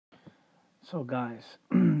So guys,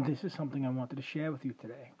 this is something I wanted to share with you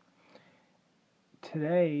today.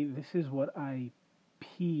 Today, this is what I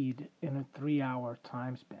peed in a 3 hour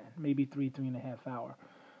time span, maybe three and a half hour.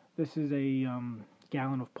 This is a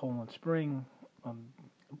gallon of Poland Spring. Um,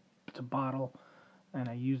 it's a bottle, and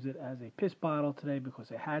I used it as a piss bottle today because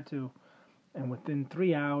I had to. And within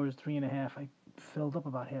 3 hours, three and a half, I filled up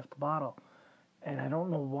about half the bottle. And I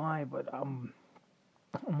don't know why, but I'm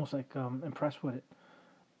almost impressed with it,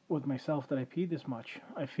 with myself that I peed this much.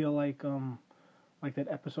 I feel like that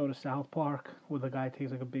episode of South Park where the guy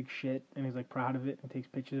takes like a big shit and he's like proud of it and takes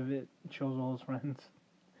pictures of it and shows all his friends.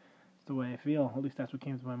 It's the way I feel. At least that's what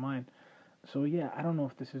came to my mind. So yeah, I don't know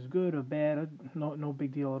if this is good or bad. No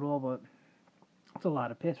big deal at all, but it's a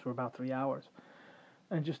lot of piss for about 3 hours.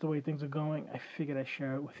 And just the way things are going, I figured I'd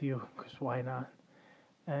share it with you, because why not?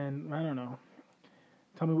 And I don't know.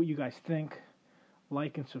 Tell me what you guys think.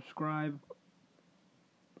 Like and subscribe.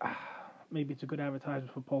 Maybe it's a good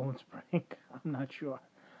advertisement for Poland Spring. I'm not sure.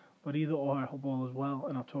 But either or, I hope all is well,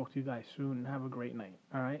 and I'll talk to you guys soon. Have a great night.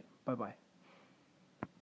 All right? Bye-bye.